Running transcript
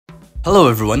Hello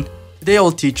everyone, today I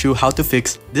will teach you how to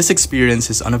fix "This experience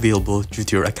is unavailable due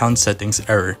to your account settings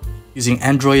error" using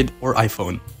Android or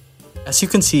iPhone. As you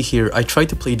can see here, I tried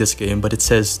to play this game but it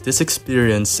says "This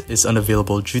experience is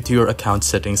unavailable due to your account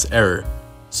settings error."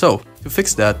 So, to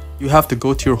fix that, you have to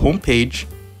go to your home page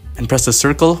and press the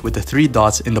circle with the 3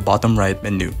 dots in the bottom right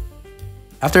menu.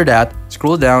 After that,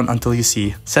 scroll down until you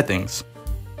see Settings.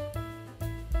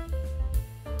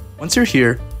 Once you're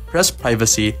here, press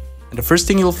Privacy, and the first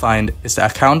thing you'll find is the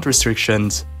account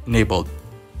restrictions enabled.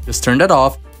 Just turn that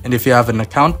off, and if you have an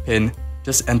account PIN,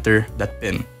 just enter that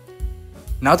PIN.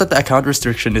 Now that the account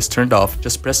restriction is turned off,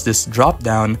 just press this drop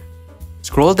down,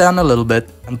 scroll down a little bit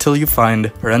until you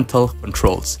find Parental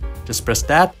Controls. Just press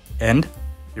that, and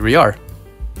here we are.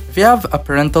 If you have a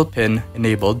parental PIN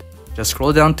enabled, just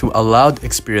scroll down to Allowed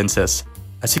Experiences.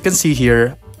 As you can see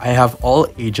here, I have all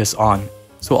ages on,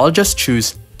 so I'll just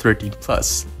choose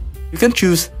 13+. You can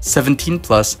choose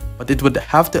 17+, but it would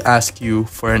have to ask you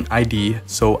for an ID,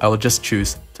 so I will just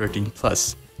choose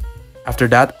 13+. After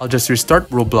that, I'll just restart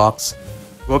Roblox,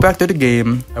 go back to the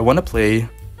game I want to play,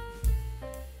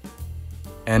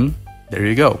 and there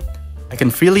you go. I can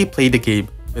freely play the game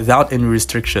without any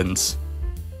restrictions.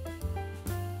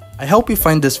 I hope you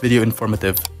find this video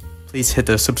informative. Please hit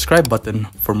the subscribe button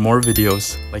for more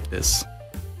videos like this.